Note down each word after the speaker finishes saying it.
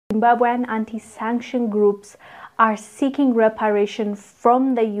Zimbabwean anti-sanction groups are seeking reparation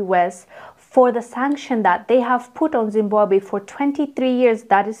from the US for the sanction that they have put on Zimbabwe for 23 years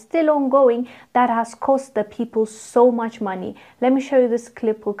that is still ongoing, that has cost the people so much money. Let me show you this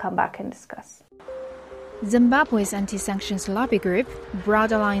clip. We'll come back and discuss. Zimbabwe's anti-sanctions lobby group,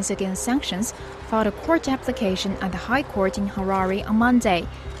 Broad Alliance Against Sanctions, filed a court application at the High Court in Harare on Monday,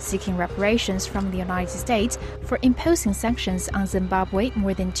 seeking reparations from the United States for imposing sanctions on Zimbabwe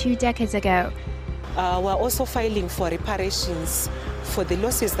more than 2 decades ago. We're also filing for reparations for the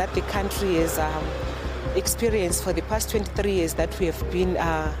losses that the country has experienced for the past 23 years that we have been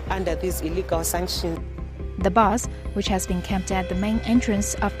under these illegal sanctions. The bus, which has been camped at the main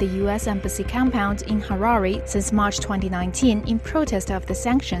entrance of the U.S. Embassy compound in Harare since March 2019 in protest of the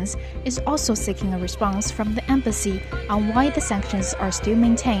sanctions, is also seeking a response from the embassy on why the sanctions are still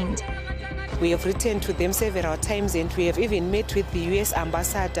maintained. We have written to them several times, and we have even met with the U.S.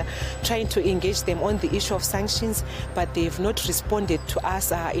 ambassador trying to engage them on the issue of sanctions, but they have not responded to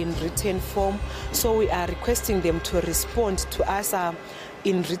us in written form. So we are requesting them to respond to us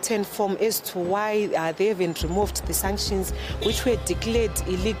in written form as to why they haven't removed the sanctions, which were declared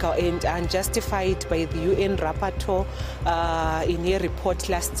illegal and unjustified by the UN rapporteur in a report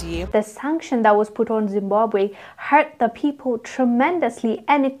last year. The sanction that was put on Zimbabwe hurt the people tremendously,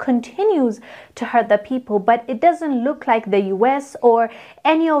 and it continues to hurt the people, but it doesn't look like the US or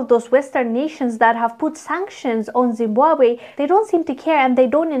any of those Western nations that have put sanctions on Zimbabwe. They don't seem to care, and they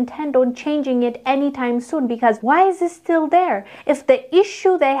don't intend on changing it anytime soon, because why is it still there? If the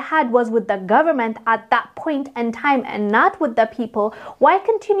issue they had was with the government at that point in time and not with the people, why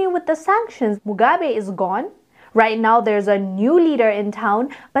continue with the sanctions? Mugabe is gone. Right now there's a new leader in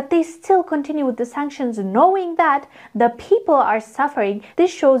town, but they still continue with the sanctions knowing that the people are suffering.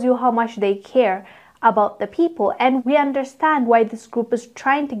 This shows you how much they care about the people, and we understand why this group is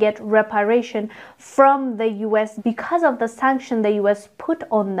trying to get reparation from the US because of the sanction the US put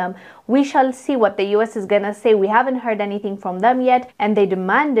on them. We shall see what the US is gonna say. We haven't heard anything from them yet, and they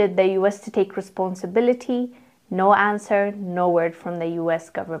demanded the US to take responsibility. No answer, no word from the US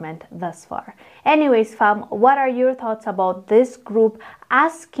government thus far. Anyways, fam, what are your thoughts about this group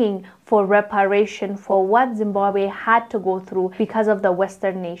asking for reparation for what Zimbabwe had to go through because of the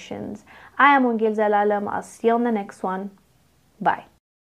Western nations? I am Ungil Zalalam. I'll see you on the next one. Bye.